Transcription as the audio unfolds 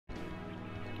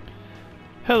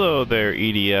Hello there,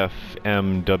 EDF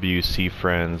MWC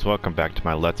friends. Welcome back to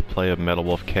my Let's Play of Metal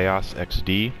Wolf Chaos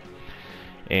XD.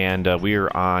 And we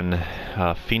are on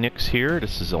Phoenix here.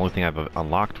 This is the only thing I've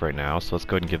unlocked right now, so let's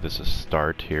go ahead and give this a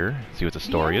start here. See what the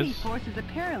story is. The enemy force is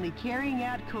apparently carrying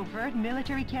out covert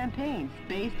military campaigns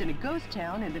based in a ghost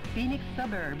town in the Phoenix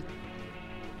suburbs.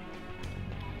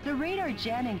 The radar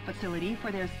jamming facility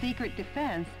for their secret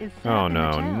defense is set up in the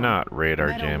town. Not radar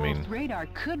Metal jamming. Wolf's radar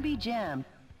could be jammed.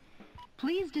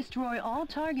 Please destroy all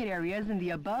target areas in the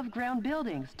above-ground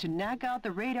buildings to knock out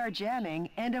the radar jamming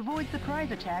and avoid surprise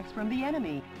attacks from the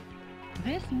enemy.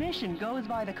 This mission goes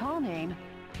by the call name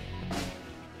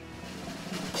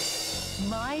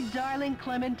My Darling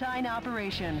Clementine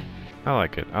Operation. I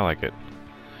like it. I like it.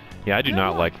 Yeah, I do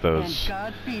not like those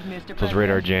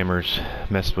radar jammers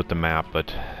mess with the map,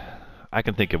 but I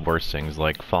can think of worse things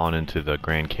like falling into the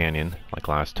Grand Canyon like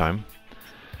last time.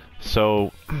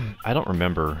 So I don't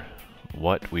remember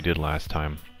what we did last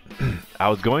time. I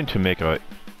was going to make a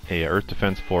Earth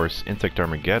Defense Force Insect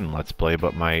Armageddon Let's Play,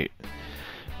 but my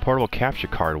portable capture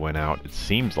card went out, it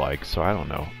seems like, so I don't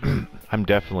know. I'm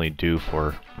definitely due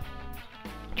for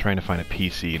trying to find a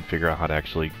PC and figure out how to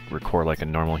actually record like a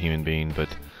normal human being, but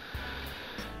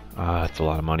it's a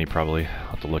lot of money probably.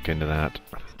 I'll have to look into that.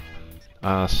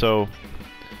 So,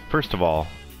 first of all,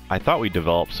 I thought we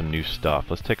developed some new stuff.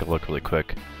 Let's take a look really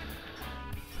quick.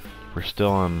 We're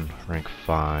still on rank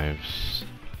 5s.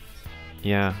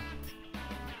 Yeah.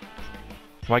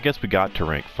 Well, I guess we got to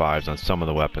rank 5s on some of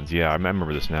the weapons. Yeah, I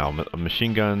remember this now.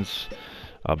 Machine guns,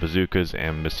 bazookas,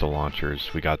 and missile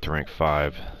launchers. We got to rank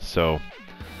 5. So,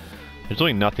 there's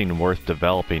really nothing worth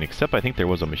developing, except I think there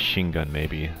was a machine gun,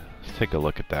 maybe. Let's take a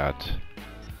look at that.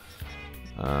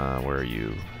 Where are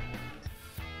you?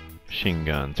 Machine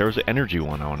guns. There was an energy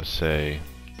one, I want to say.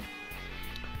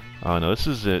 No, this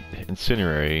is it.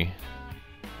 Incinerary.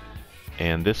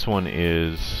 And this one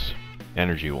is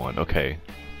energy one. Okay.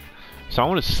 So I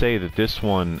want to say that this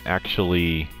one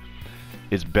actually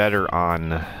is better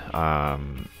on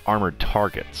armored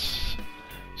targets.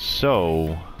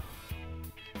 So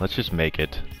let's just make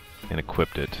it and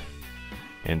equip it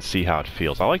and see how it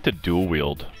feels. I like to dual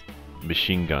wield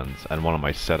machine guns on one of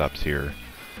my setups here.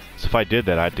 So if I did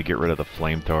that, I had to get rid of the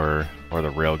flamethrower or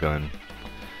the railgun.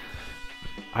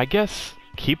 I guess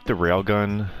keep the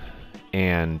railgun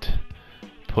and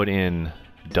put in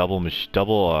double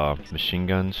machine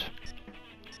guns.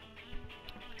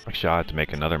 Actually, I'll have to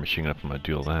make another machine gun if I'm going to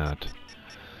do that.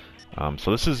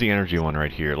 So this is the energy one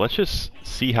right here. Let's just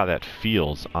see how that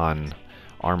feels on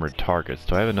armored targets.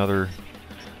 Do I have another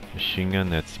machine gun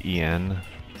that's EN?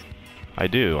 I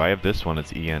do. I have this one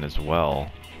that's EN as well.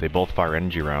 They both fire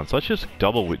energy rounds. So let's just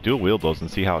dual wield those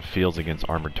and see how it feels against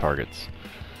armored targets.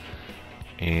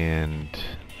 And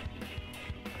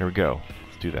here we go.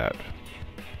 Let's do that.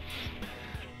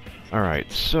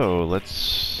 Alright, so let's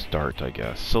start, I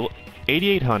guess. So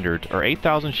 8,800 or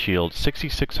 8,000 shield,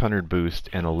 6,600 boost,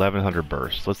 and 1,100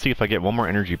 burst. Let's see if I get one more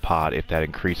energy pod if that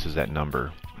increases that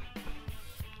number.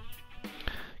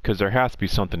 Because there has to be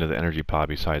something to the energy pod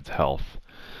besides health.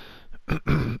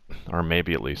 Or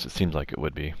maybe at least. It seems like it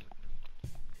would be.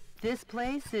 This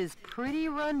place is pretty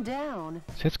run down.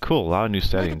 It's cool, a lot of new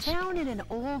settings. Like a town in an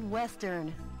old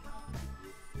western.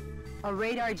 A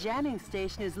radar jamming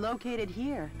station is located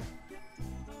here.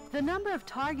 The number of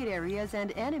target areas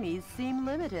and enemies seem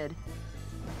limited.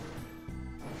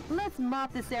 Let's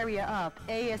mop this area up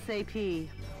ASAP.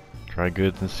 Try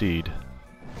goods and seed.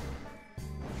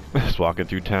 Just walking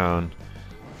through town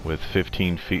with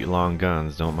 15 feet long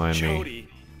guns, don't mind Jody, me.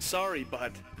 Sorry,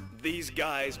 but these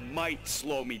guys might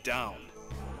slow me down.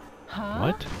 Huh?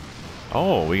 What?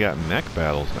 Oh, we got mech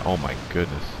battles. Oh my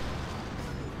goodness.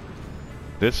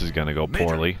 This is gonna go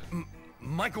poorly.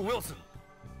 Michael Wilson.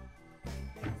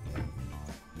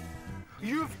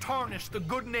 You've tarnished the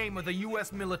good name of the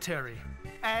U.S. military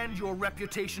and your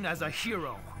reputation as a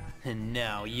hero. And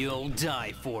now you'll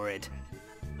die for it.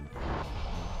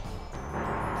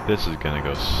 This is gonna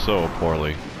go so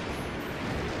poorly.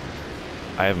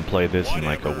 I haven't played this in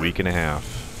like a week and a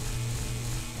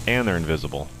half. And they're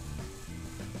invisible.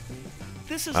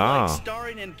 This is like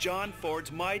starring in John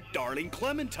Ford's My Darling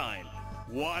Clementine.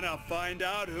 Wanna find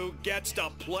out who gets to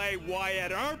play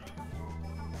Wyatt Earp?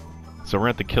 So we're gonna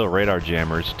have to kill radar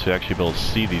jammers to actually be able to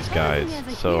see these guys.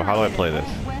 So how do I play this?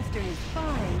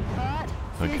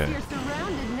 Okay.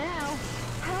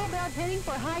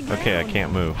 Okay, I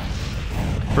can't move.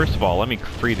 First of all, let me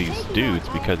free these dudes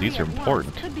because these are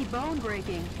important.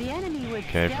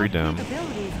 Okay, I freed them.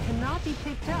 Cannot be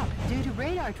picked up due to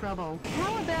radar trouble.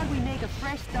 How about we make a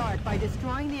fresh start by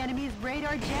destroying the enemy's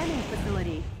radar jamming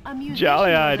facility?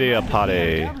 Jolly idea,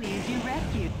 Potty. You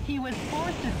rescued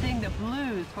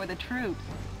for the troops.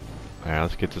 Alright,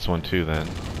 let's get this one too then.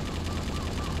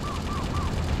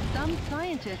 Some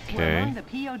scientists were among the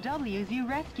POWs you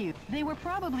rescued. They were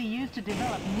probably used to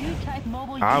develop new type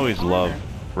mobile unit I always armor. love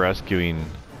rescuing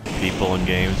people in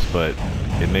games, but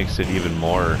it makes it even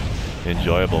more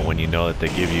enjoyable when you know that they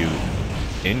give you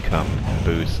income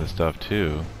boosts and stuff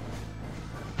too.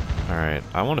 Alright,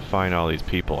 I want to find all these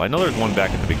people. I know there's one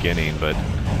back at the beginning, but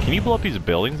can you blow up these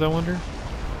buildings, I wonder?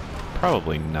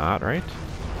 Probably not, right?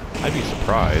 I'd be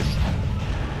surprised.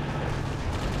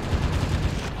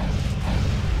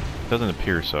 Doesn't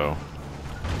appear so.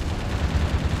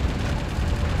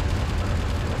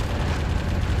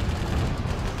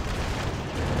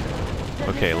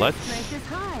 Okay, let's...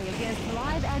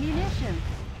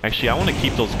 Actually, I want to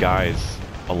keep those guys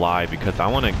alive because I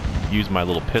want to use my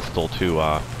little pistol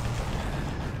to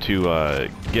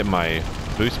get my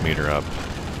boost meter up.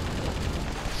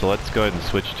 So let's go ahead and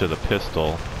switch to the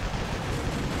pistol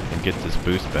and get this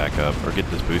boost back up, or get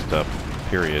this boost up,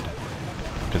 period.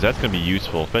 Because that's going to be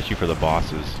useful, especially for the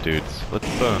bosses, dudes. Let's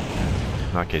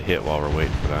not get hit while we're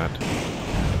waiting for that.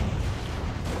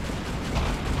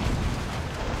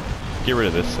 Get rid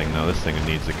of this thing though, this thing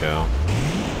needs to go.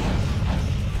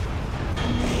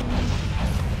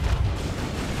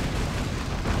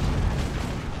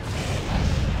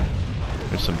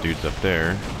 There's some dudes up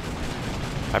there.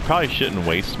 I probably shouldn't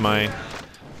waste my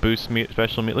boost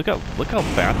special meat. Look how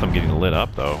fast I'm getting lit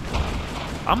up though.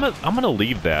 I'm gonna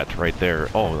leave that right there.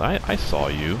 Oh, I saw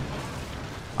you.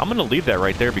 I'm gonna leave that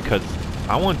right there because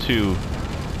I want to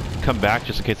come back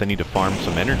just in case I need to farm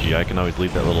some energy. I can always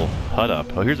leave that little hut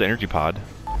up. Oh, here's the energy pod,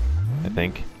 I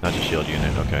think. Not just shield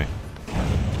unit, okay.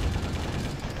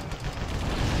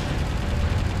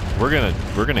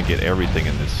 We're gonna get everything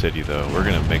in this city though. We're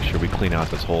gonna make sure we clean out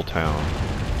this whole town.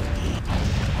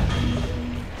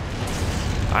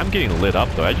 I'm getting lit up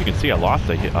though. As you can see, I lost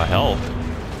a health.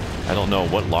 I don't know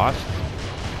what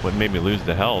what made me lose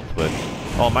the health, but...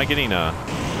 Oh, am I getting a...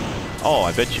 Oh,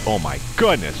 I bet you... Oh my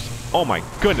goodness! Oh my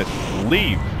goodness!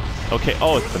 Leave! Okay,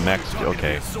 oh, it's the mechs.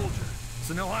 Okay.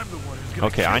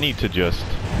 Okay, I need to just...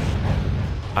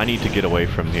 I need to get away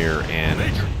from here and...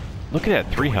 Look at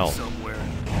that, 3 health.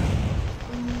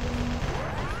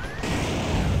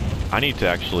 I need to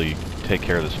actually take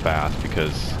care of this fast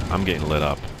because I'm getting lit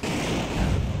up.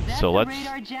 So let's,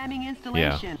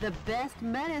 yeah. The best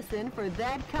medicine for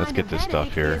that kind let's get this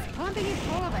stuff here. Pumping it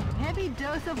full of a heavy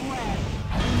dose of lead.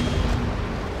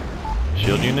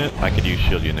 Shield unit? I could use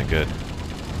shield unit, good.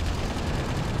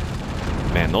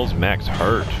 Man, those mechs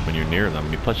hurt when you're near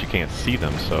them. Plus you can't see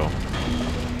them, so...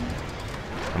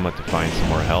 I'm going to have to find some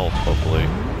more health, hopefully.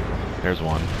 There's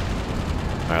one.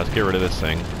 Alright, let's get rid of this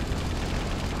thing.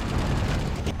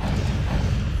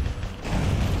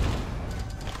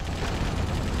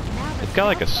 It's got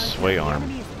like a sway arm.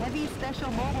 Heavy special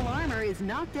mobile armor is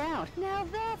knocked out. Now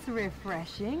that's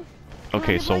refreshing.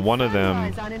 Okay, so one of them...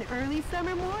 on an early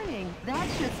summer morning. That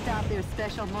should stop their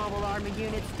special mobile armor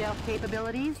unit stealth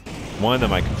capabilities. One of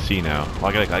them I can see now. Well,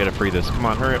 I gotta free this. Come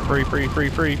on, hurry up. Free.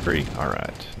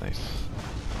 Alright, nice.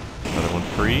 Another one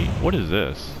free. What is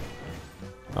this?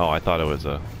 Oh, I thought it was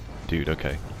a dude.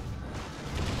 Okay.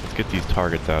 Let's get these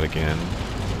targets out again.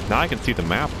 Now I can see the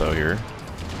map though here.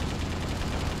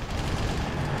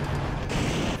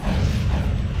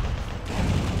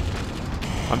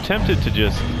 I'm tempted to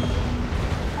just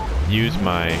use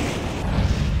my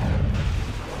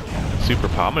super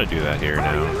power. I'm gonna do that here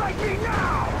now.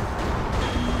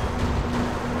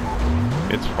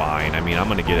 It's fine. I mean, I'm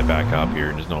gonna get it back up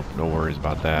here. There's no worries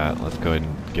about that. Let's go ahead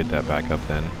and get that back up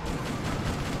then.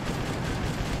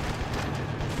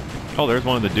 Oh, there's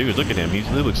one of the dudes. Look at him. He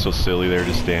looks so silly there,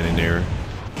 just standing there.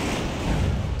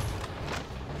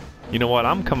 You know what?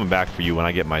 I'm coming back for you when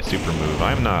I get my super move.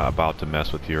 I'm not about to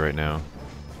mess with you right now.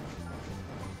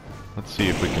 Let's see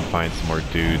if we can find some more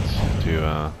dudes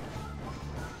to,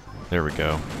 there we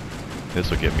go. This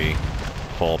will get me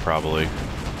full, probably.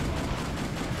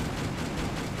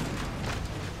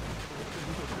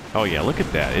 Oh yeah, look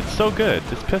at that. It's so good.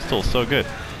 This pistol is so good.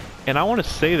 And I want to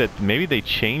say that maybe they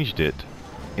changed it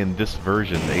in this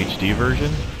version, the HD version,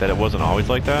 that it wasn't always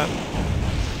like that.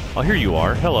 Oh, here you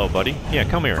are. Hello, buddy. Yeah,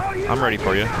 come here. I'm ready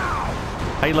for you.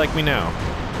 How you like me now?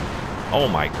 Oh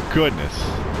my goodness.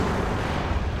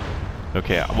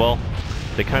 Okay, well,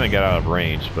 they kind of got out of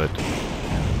range, but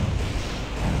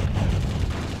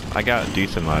I got a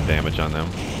decent amount of damage on them.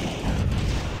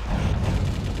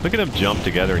 Look at them jump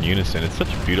together in unison. It's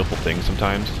such a beautiful thing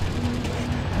sometimes.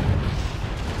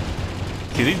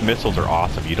 See, these missiles are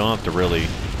awesome. You don't have to really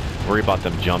worry about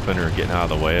them jumping or getting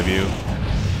out of the way of you.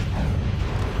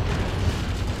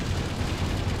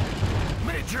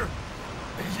 Major,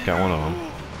 Got one of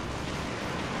them.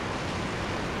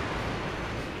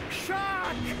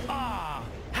 Shock! Ah!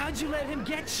 How'd you let him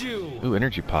get you? Ooh,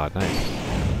 energy pod, nice.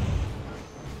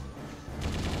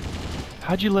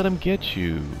 How'd you let him get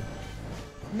you?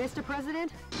 Mr.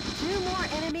 President, 2 more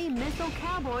enemy missile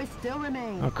cowboys still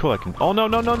remain. Oh, cool, I can... Oh, no,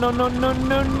 no, no, no, no, no,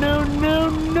 no, no, no,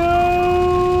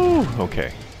 no!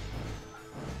 Okay.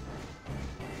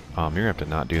 You're gonna have to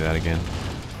not do that again.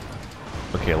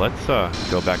 Okay, let's,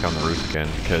 go back on the roof again,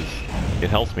 because it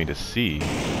helps me to see,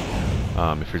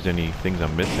 if there's any things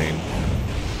I'm missing.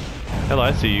 Hello,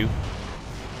 I see you.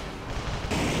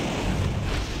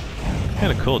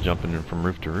 Kinda cool jumping from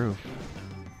roof to roof.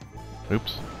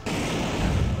 Oops.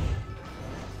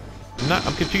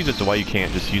 I'm confused as to why you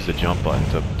can't just use the jump button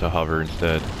to hover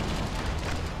instead.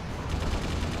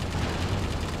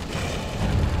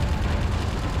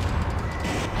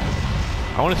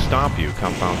 I want to stomp you,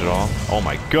 confound it all. Oh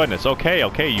my goodness, okay,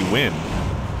 okay, you win.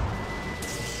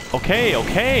 Okay,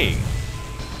 okay!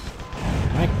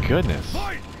 My goodness.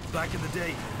 Fight! Back in the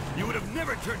day, you would have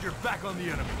never turned your back on the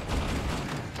enemy.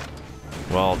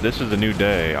 Well, this is a new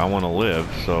day. I want to live,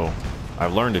 so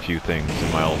I've learned a few things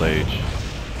in my old age.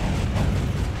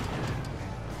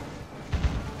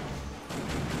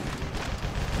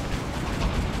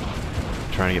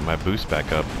 Trying to get my boost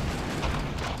back up.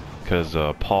 Because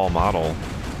Paul Model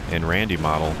and Randy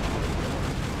Model,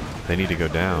 they need to go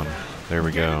down. There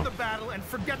we go. Get in the battle and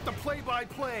forget the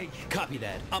play-by-play. Copy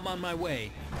that. I'm on my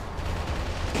way.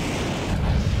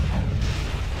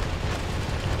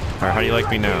 Alright, how do you like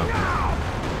me now?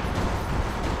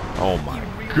 Oh my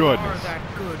goodness. That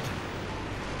good.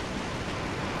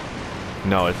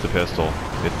 No, it's the pistol.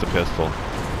 It's the pistol.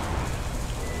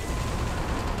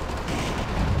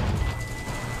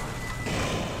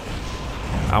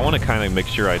 I want to kind of make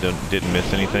sure I didn't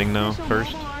miss anything though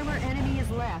first. Armor enemy is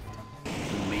left.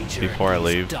 Major, Before I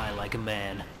leave. Die like a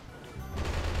man.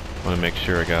 I want to make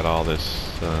sure I got all this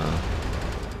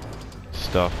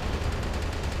stuff.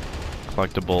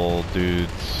 Collectible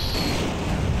dudes.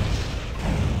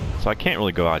 So I can't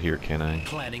really go out here, can I?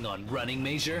 Planning on running,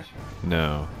 Major?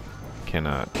 No.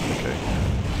 Cannot. Okay.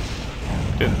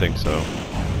 Didn't think so.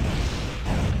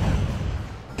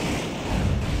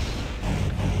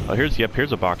 Oh, here's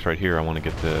a box right here. I want to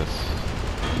get this.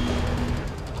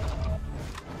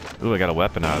 Ooh, I got a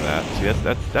weapon out of that. See,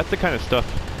 that's the kind of stuff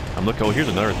I'm looking. Oh, here's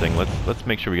another thing. Let's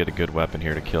make sure we get a good weapon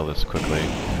here to kill this quickly.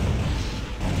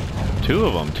 Two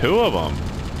of them.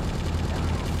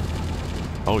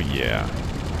 Oh yeah.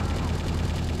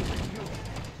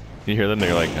 You hear them?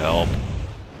 They're like, help,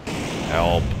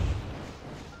 help.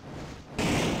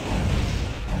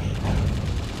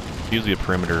 Usually a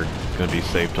perimeter is going to be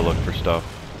safe to look for stuff.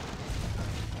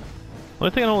 The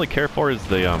only thing I don't really care for is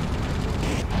the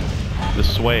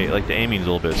sway. Like the aiming's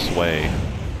a little bit sway,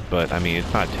 but I mean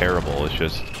it's not terrible. It's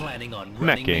just Planning on mech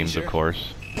running, games, Major? of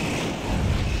course.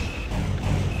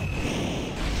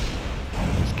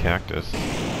 This cactus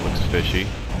looks fishy.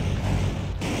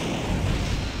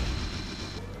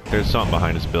 There's something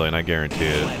behind this building, I guarantee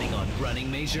it. Planning on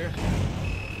running, Major?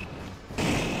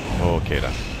 Oh, okay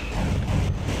then.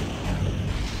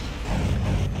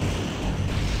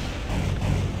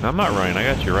 I'm not running, I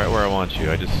got you right where I want you.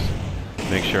 I just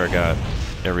make sure I got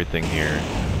everything here.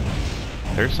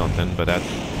 There's something, but I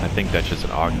think that's just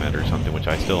an augment or something, which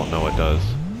I still don't know what does.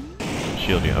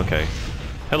 Shield you, okay.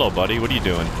 Hello buddy, what are you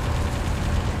doing?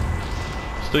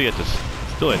 Still yet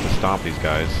to stomp these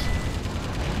guys.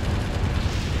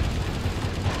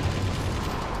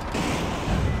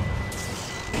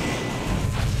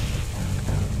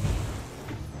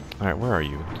 Alright, where are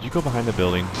you? Did you go behind the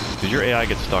building? Did your AI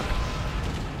get stuck?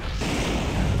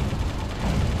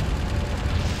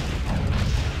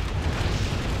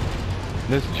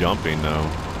 This jumping though.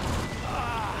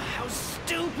 Ah, how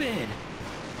stupid!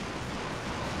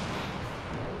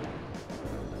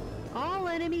 All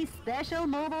enemy special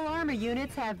mobile armor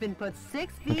units have been put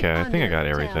 6 feet Okay, I think I got under.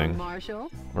 everything. Town Marshal,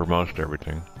 Or most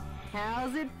everything.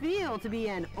 how's it feel to be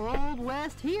an Old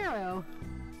West hero?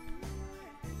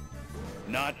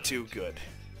 Not too good.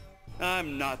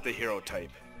 I'm not the hero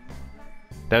type.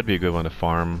 That'd be a good one to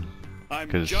farm. I'm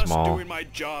 'Cause it's just small. doing my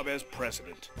job as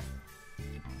president.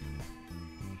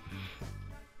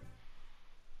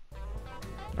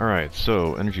 Alright,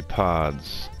 so energy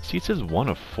pods. See, it says 1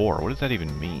 of 4. What does that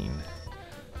even mean?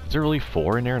 Is there really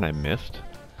 4 in there and I missed?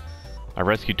 I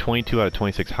rescued 22 out of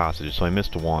 26 hostages, so I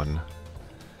missed 1.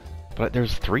 But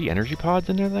there's 3 energy pods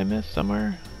in there that I missed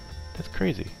somewhere? That's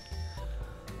crazy.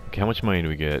 Okay, how much money do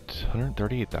we get?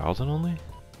 138,000 only?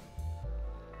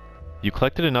 You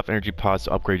collected enough energy pods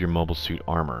to upgrade your mobile suit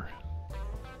armor.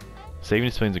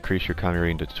 Saving civilians increase your economy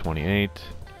rating to 28.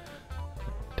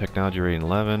 Technology rating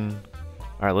 11.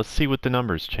 Alright, let's see what the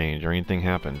numbers change or anything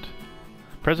happened.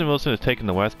 President Wilson has taken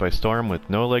the West by storm with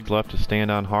no legs left to stand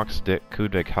on. Hawk's coup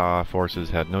d'etat forces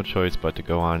had no choice but to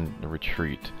go on the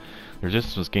retreat. The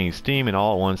resistance was gaining steam, and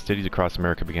all at once cities across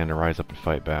America began to rise up and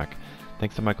fight back.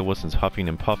 Thanks to Michael Wilson's huffing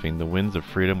and puffing, the winds of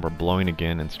freedom were blowing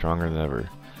again and stronger than ever.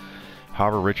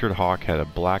 However, Richard Hawk had a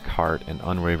black heart and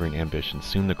unwavering ambition.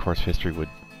 Soon the course history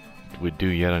would do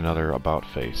yet another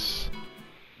about-face.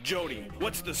 Jody,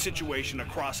 what's the situation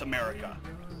across America?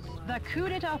 The coup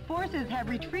d'etat forces have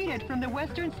retreated from the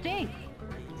western states.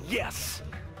 Yes!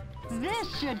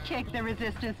 This should kick the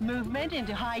resistance movement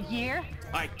into high gear.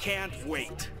 I can't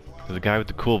wait. Does the guy with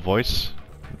the cool voice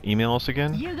email us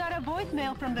again? You got a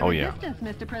voicemail from the Oh, resistance,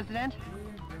 Mr. President.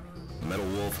 Metal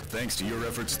Wolf, thanks to your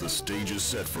efforts, the stage is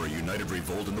set for a united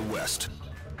revolt in the West.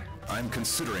 I'm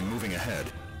considering moving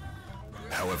ahead.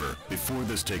 However, before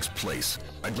this takes place,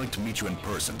 I'd like to meet you in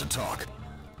person to talk.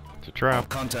 It's a I'll trap.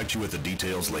 contact you with the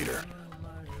details later.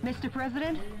 Mr.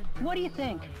 President, what do you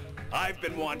think? I've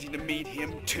been wanting to meet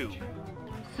him too.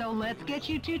 So let's get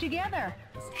you two together.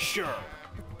 Sure.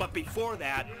 But before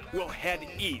that, we'll head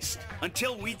east.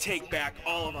 Until we take back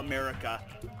all of America,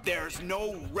 there's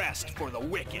no rest for the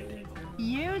wicked.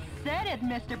 You said it,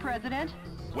 Mr. President.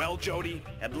 Well, Jody,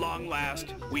 at long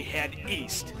last, we head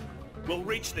east. We'll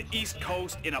reach the East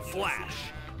Coast in a flash.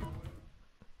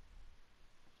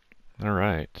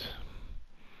 Alright.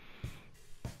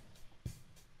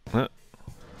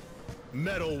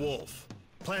 Metal Wolf,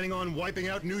 planning on wiping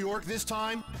out New York this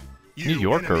time? New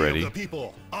York enemy already. Of the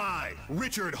people, I,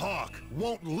 Richard Hawk,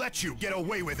 won't let you get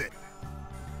away with it.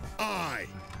 I,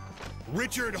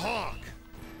 Richard Hawk,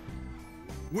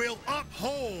 will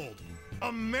uphold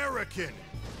American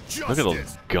justice. Look at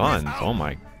those guns. without Oh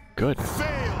my goodness. fail.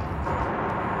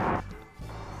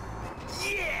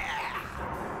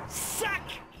 Yeah! Suck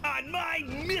on my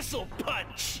missile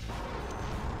punch!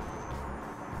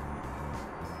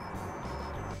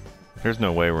 There's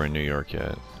no way we're in New York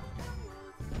yet.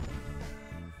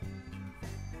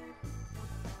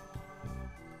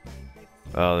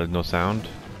 Oh, there's no sound?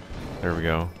 There we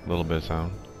go. A little bit of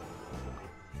sound.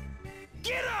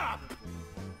 Get up!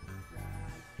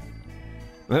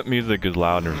 That music is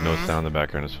loud and there's no sound in the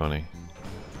background. It's funny.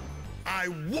 I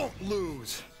won't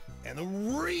lose. And the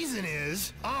reason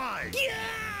is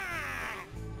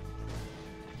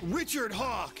Richard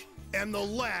Hawk am the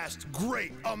last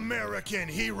great American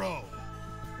hero.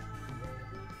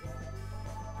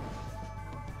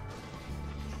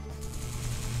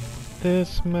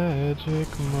 This magic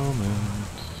moment.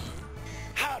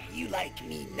 How do you like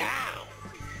me now?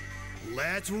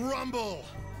 Let's rumble.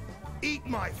 Eat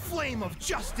my flame of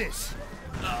justice.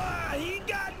 Ah, he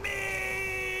got me!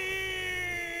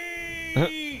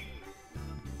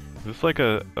 Is this like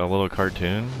a little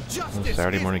cartoon? A Justice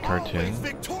Saturday is morning always cartoon?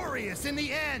 victorious in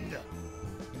the end.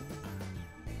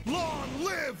 Long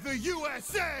live the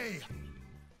USA!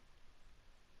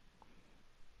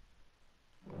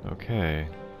 Okay.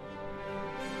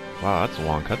 Wow, that's a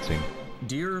long cutscene.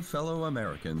 Dear fellow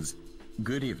Americans,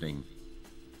 good evening.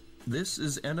 This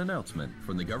is an announcement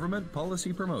from the Government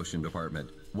Policy Promotion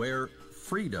Department, where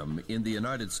freedom in the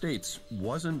United States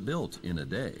wasn't built in a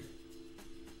day.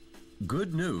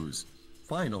 Good news,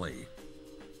 finally.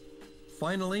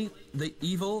 Finally, the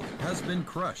evil has been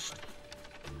crushed.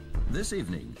 This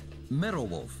evening, Metal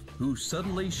Wolf, who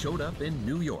suddenly showed up in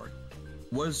New York,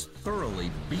 was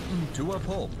thoroughly beaten to a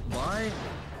pulp by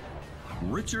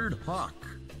Richard Hawk,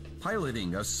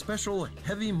 piloting a special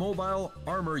heavy mobile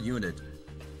armor unit.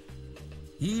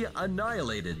 He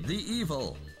annihilated the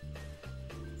evil.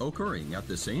 Occurring at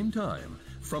the same time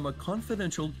from a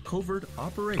confidential covert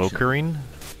operation. Occurring?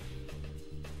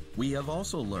 We have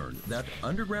also learned that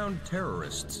underground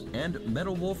terrorists and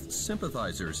Metal Wolf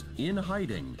sympathizers in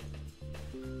hiding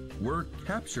were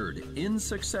captured in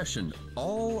succession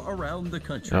all around the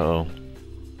country. Uh-oh.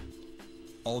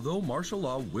 Although martial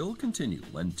law will continue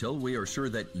until we are sure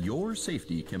that your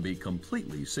safety can be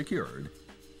completely secured,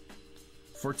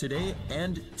 for today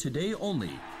and today only,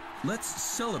 let's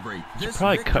celebrate this You should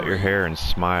probably cut your victory. hair and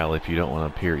smile if you don't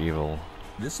want to appear evil.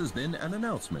 This has been an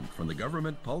announcement from the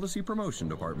Government Policy Promotion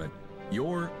Department,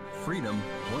 your Freedom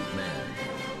Point Man.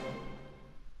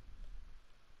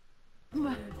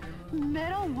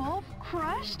 Metal Wolf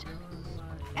crushed?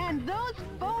 And those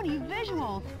phony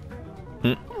visuals.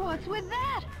 What's with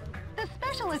that? The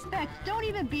special effects don't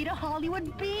even beat a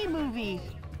Hollywood B movies.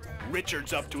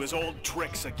 Richard's up to his old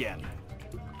tricks again.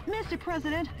 Mr.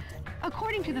 President,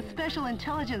 according to the Special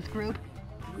Intelligence Group,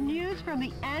 news from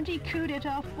the anti-coup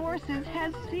d'etat forces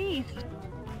has ceased.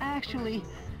 Actually,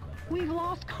 we've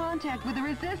lost contact with the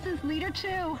resistance leader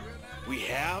too. We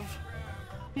have?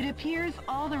 It appears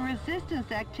all the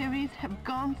resistance activities have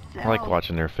gone south. I like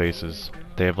watching their faces.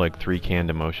 They have like 3 canned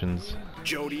emotions.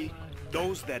 Jody,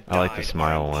 those that I like the died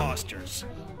smile are one. imposters.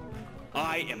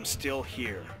 I am still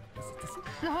here.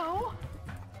 So?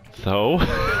 So?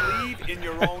 Believe in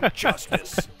your own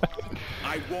justice.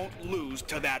 I won't lose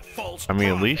to that false I mean, at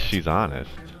prophet. least she's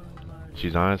honest.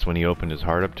 She's honest when he opened his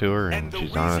heart up to her, and And the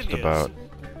she's honest reason about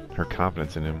her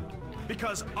confidence in him.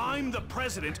 Because I'm the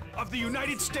president of the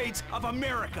United States of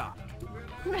America.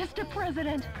 Mr.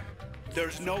 President!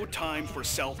 There's no time for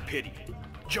self-pity.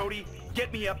 Jody,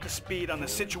 get me up to speed on the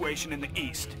situation in the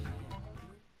East.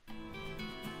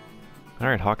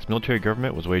 Alright, Hawk's military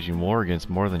government was waging war against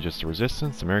more than just the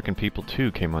resistance. The American people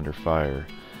too came under fire.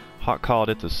 Hawk called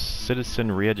it the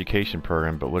Citizen Re-Education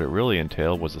Program, but what it really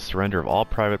entailed was the surrender of all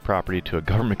private property to a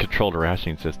government-controlled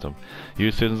rationing system.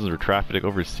 U.S. citizens were trafficked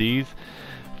overseas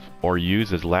or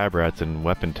used as lab rats in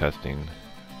weapon testing.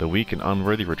 The weak and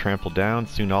unworthy were trampled down.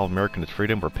 Soon all Americans'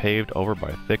 freedom were paved over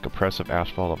by thick, oppressive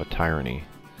asphalt of a tyranny.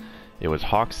 It was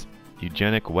Hawk's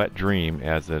eugenic wet dream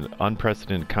as an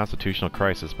unprecedented constitutional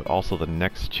crisis, but also the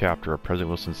next chapter of President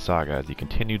Wilson's saga as he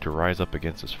continued to rise up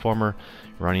against his former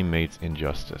running mate's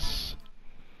injustice.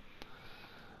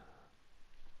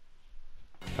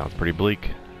 Sounds pretty bleak.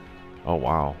 Oh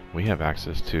wow, we have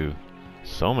access to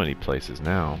so many places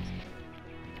now.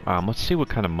 Let's see what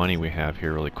kind of money we have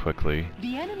here really quickly.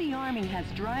 The enemy army has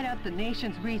dried up the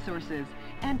nation's resources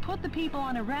and put the people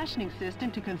on a rationing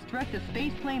system to construct a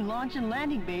spaceplane launch and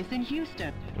landing base in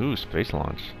Houston. Ooh, space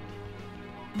launch.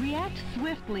 React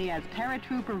swiftly as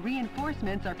paratrooper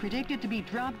reinforcements are predicted to be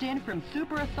dropped in from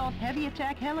super assault heavy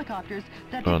attack helicopters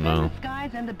that defend the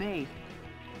skies and the base.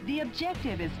 The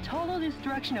objective is total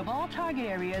destruction of all target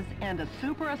areas and the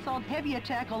super assault heavy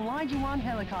attack Olajuwon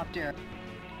helicopter.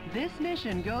 This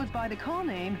mission goes by the call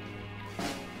name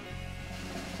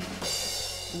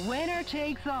Winner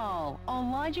Takes All,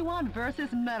 Olajuwon versus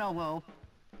Metal Wolf.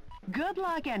 Good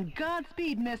luck and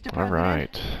Godspeed, Mr. President.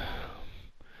 Alright.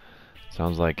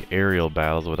 Sounds like aerial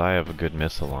battles, but I have a good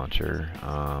missile launcher.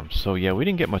 So yeah, we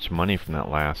didn't get much money from that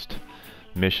last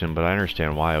mission, but I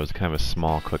understand why. It was kind of a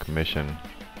small, quick mission.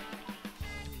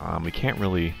 We can't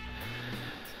really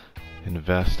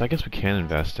invest. I guess we can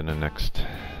invest in the next...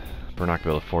 We're not going to be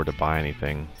able to afford to buy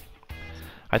anything.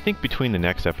 I think between the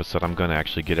next episode, I'm going to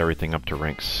actually get everything up to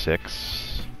rank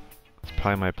 6. That's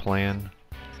probably my plan.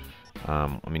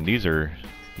 I mean, these are...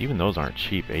 Even those aren't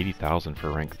cheap. 80,000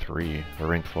 for rank 3. Or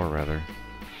rank 4, rather.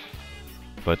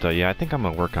 But, yeah, I think I'm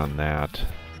going to work on that.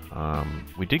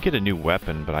 We did get a new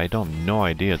weapon, but I don't no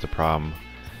idea is the problem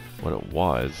what it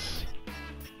was.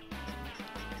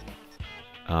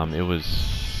 It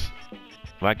was...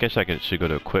 Well, I guess I should go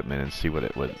to equipment and see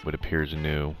what appears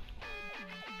new.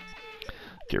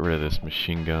 Get rid of this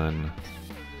machine gun.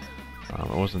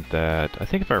 It wasn't that. I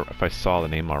think if I saw the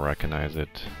name, I'll recognize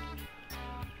it.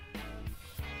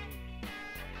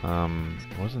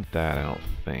 It wasn't that, I don't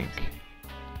think.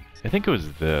 I think it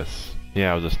was this.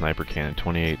 Yeah, it was a sniper cannon,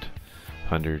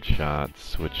 2,800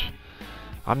 shots, which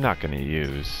I'm not going to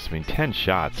use. I mean, 10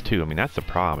 shots, too. I mean, that's the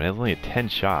problem. It has only 10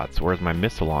 shots, whereas my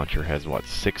missile launcher has, what,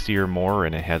 60 or more,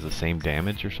 and it has the same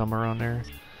damage or somewhere around there?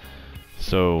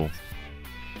 So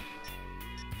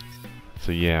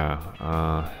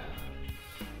yeah.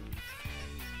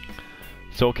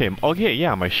 So, okay. Okay,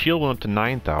 yeah, my shield went up to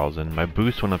 9,000, my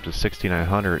boost went up to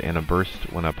 6,900, and a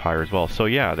burst went up higher as well. So,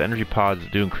 yeah, the energy pods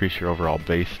do increase your overall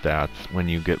base stats when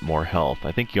you get more health.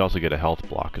 I think you also get a health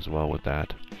block as well with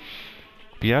that.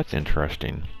 But yeah, that's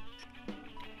interesting.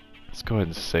 Let's go ahead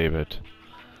and save it.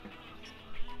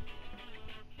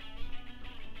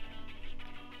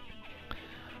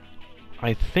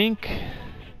 I think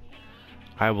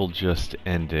I will just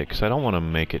end it, because I don't want to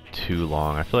make it too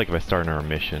long. I feel like if I start another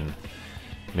mission,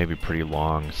 it may be pretty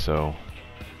long, so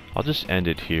I'll just end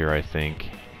it here, I think.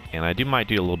 And I might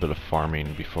do a little bit of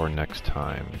farming before next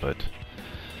time, but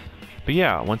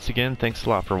yeah, once again, thanks a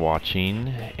lot for watching,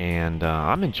 and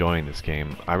I'm enjoying this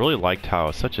game. I really liked how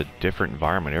it's such a different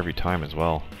environment every time as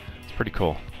well. It's pretty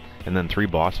cool. And then 3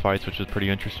 boss fights, which is pretty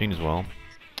interesting as well.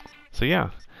 So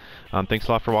yeah, thanks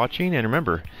a lot for watching, and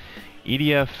remember,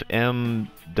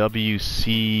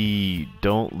 EDFMWC,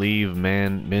 don't leave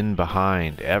men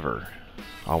behind, ever.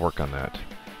 I'll work on that.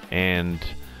 And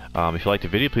if you liked the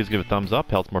video, please give it a thumbs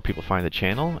up. Helps more people find the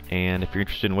channel. And if you're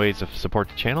interested in ways to support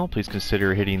the channel, please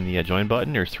consider hitting the join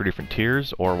button. There's 3 different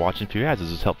tiers, or watching a few ads.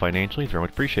 This is help financially. It's very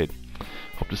much appreciated.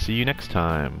 Hope to see you next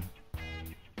time.